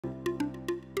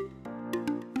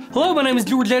Hello, my name is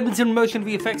George Edmondson from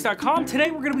MotionVFX.com. Today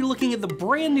we're going to be looking at the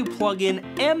brand new plugin,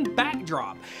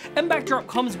 mBackdrop. mBackdrop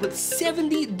comes with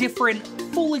 70 different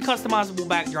fully customizable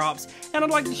backdrops, and I'd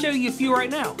like to show you a few right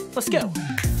now. Let's go.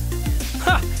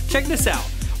 Check this out.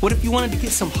 What if you wanted to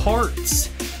get some hearts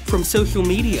from social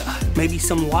media? Maybe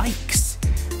some likes?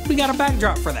 We got a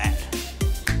backdrop for that.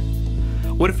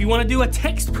 What if you want to do a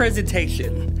text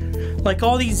presentation? Like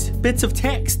all these bits of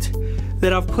text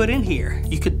that I've put in here.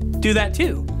 You could do that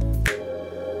too.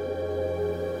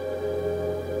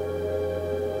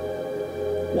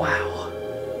 Wow.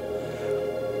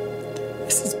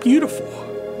 This is beautiful.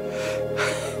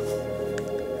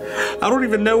 I don't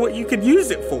even know what you could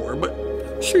use it for, but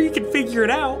I'm sure you can figure it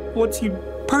out once you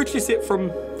purchase it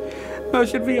from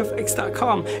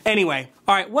MotionVFX.com. Anyway,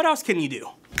 all right, what else can you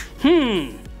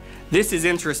do? This is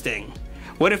interesting.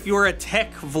 What if you're a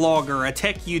tech vlogger, a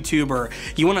tech YouTuber,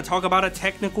 you want to talk about a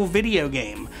technical video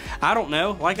game? I don't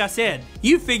know, like I said,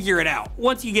 you figure it out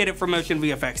once you get it from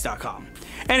MotionVFX.com.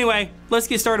 Anyway, let's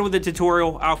get started with the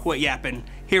tutorial. I'll quit yapping.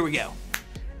 Here we go.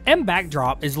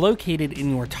 mBackdrop is located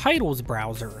in your titles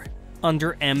browser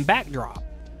under mBackdrop.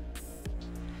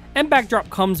 mBackdrop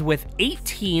comes with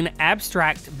 18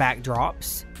 abstract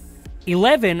backdrops,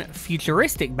 11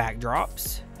 futuristic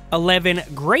backdrops, 11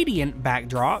 gradient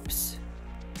backdrops,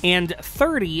 and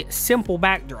 30 simple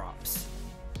backdrops.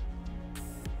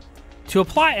 To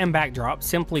apply mBackdrop,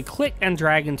 simply click and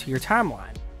drag into your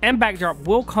timeline. mBackdrop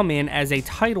will come in as a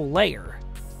title layer.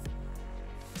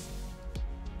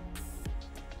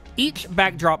 Each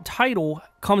backdrop title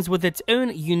comes with its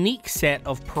own unique set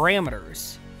of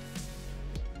parameters.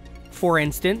 For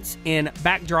instance, in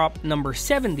backdrop number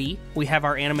 70, we have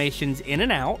our animations in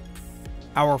and out,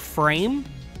 our frame,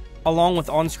 along with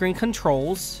on-screen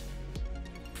controls,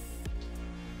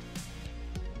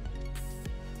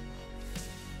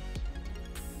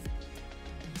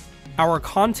 our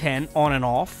content on and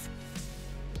off,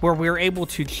 where we're able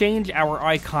to change our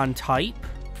icon type,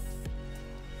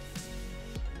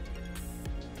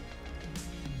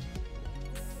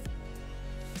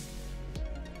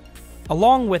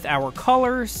 along with our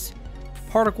colors,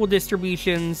 particle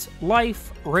distributions,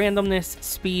 life, randomness,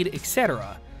 speed,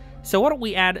 etc. So why don't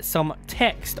we add some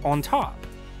text on top?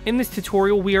 In this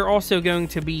tutorial, we are also going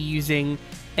to be using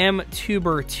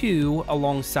mtuber2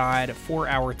 alongside for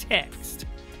our text.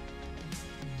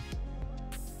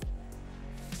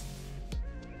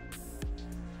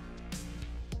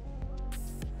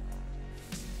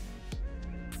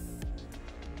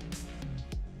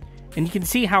 And you can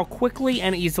see how quickly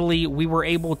and easily we were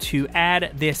able to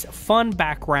add this fun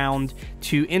background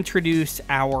to introduce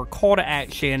our call to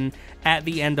action at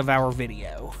the end of our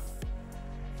video.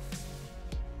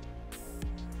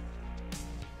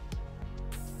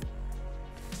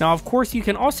 Now, of course, you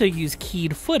can also use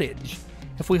keyed footage.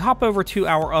 If we hop over to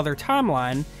our other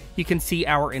timeline, you can see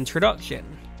our introduction.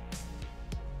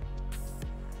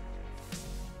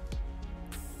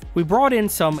 We brought in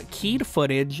some keyed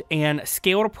footage and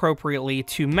scaled appropriately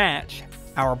to match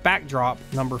our backdrop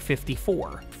number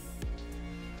 54.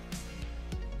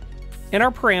 In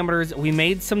our parameters, we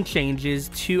made some changes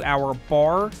to our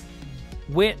bar,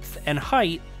 width, and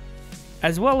height,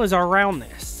 as well as our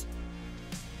roundness.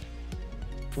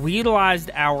 We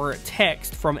utilized our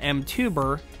text from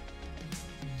mtuber,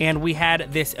 and we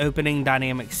had this opening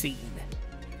dynamic scene.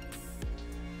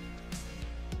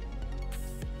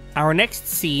 Our next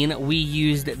scene, we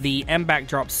used the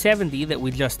mBackdrop 70 that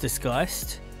we just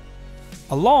discussed,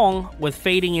 along with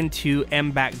fading into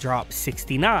mBackdrop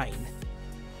 69.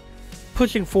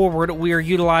 Pushing forward, we are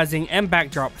utilizing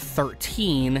mBackdrop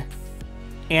 13,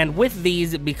 and with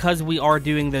these, because we are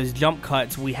doing those jump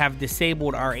cuts, we have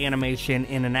disabled our animation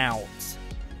in and outs.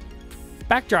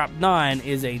 Backdrop 9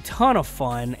 is a ton of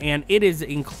fun, and it is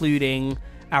including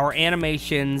our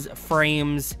animations,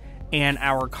 frames, and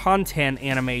our content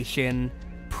animation,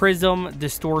 prism,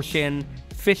 distortion,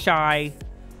 fisheye,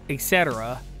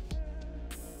 etc.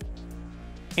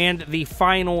 And the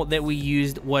final that we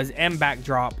used was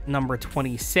mBackdrop number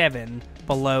 27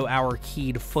 below our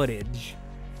keyed footage.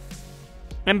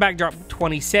 mBackdrop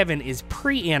 27 is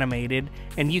pre-animated,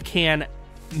 and you can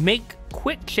make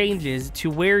quick changes to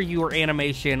where your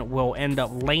animation will end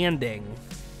up landing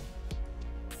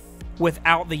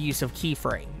without the use of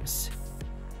keyframes.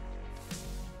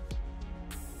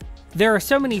 There are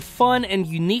so many fun and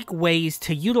unique ways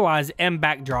to utilize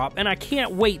mBackdrop, and I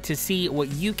can't wait to see what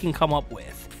you can come up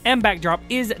with. mBackdrop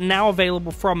is now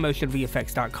available from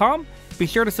MotionVFX.com. Be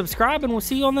sure to subscribe, and we'll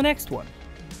see you on the next one.